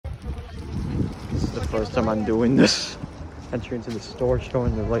first time I'm doing this. Entering into the store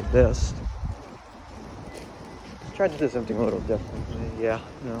showing it like this. Tried to do something a little different. Yeah,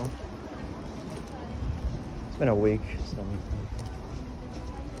 no. It's been a week, so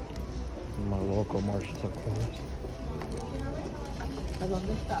my local marches, of course. Oh,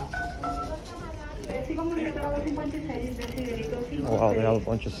 wow, they have a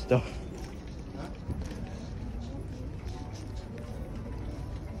bunch of stuff.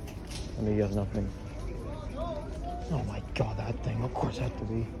 I mean, he has nothing. Oh my god, that thing, of course, had to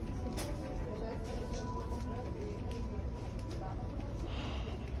be.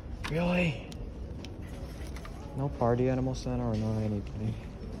 Really? No party animal center or no anything.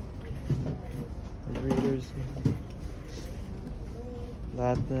 Readers.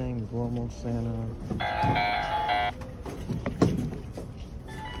 That thing, normal Santa.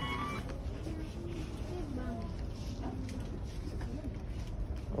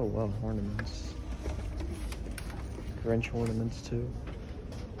 Oh wow, ornaments. Grinch ornaments too.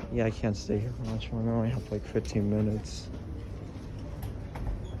 Yeah, I can't stay here for much longer. I only have like 15 minutes.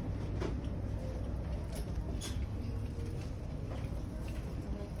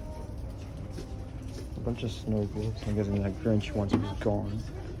 A bunch of snow globes. I'm guessing that Grinch once was gone.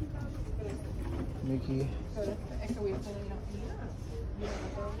 Mickey.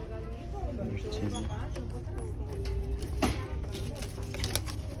 There's two.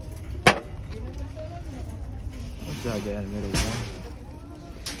 What's that guy in the middle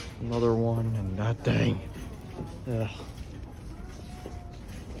one? Another one, and that thing. Ugh.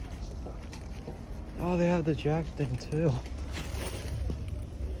 Oh, they have the Jack thing too.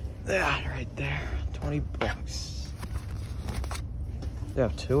 Yeah, right there. 20 bucks. They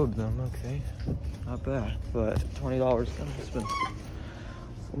have two of them, okay. Not bad, but $20 kind of expensive.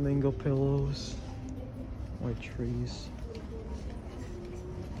 Flamingo pillows, white trees.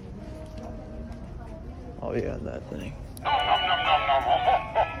 Oh yeah, that thing. A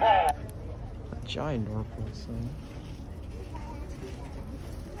giant Norfolk thing.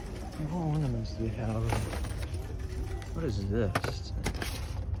 What ornaments do they have? What is this?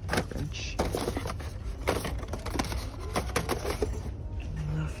 French.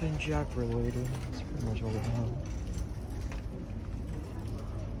 Nothing Jack related. That's pretty much all we have.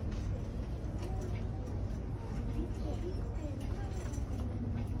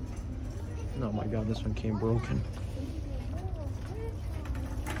 Oh my god, this one came broken.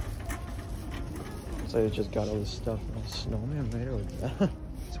 So it just got all this stuff and a snowman made it like that.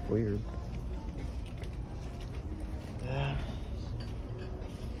 It's weird. Yeah.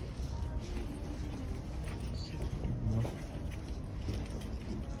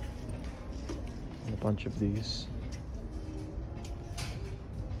 And a bunch of these.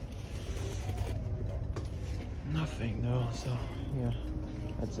 Nothing though, so yeah,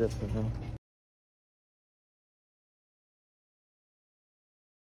 that's it for now.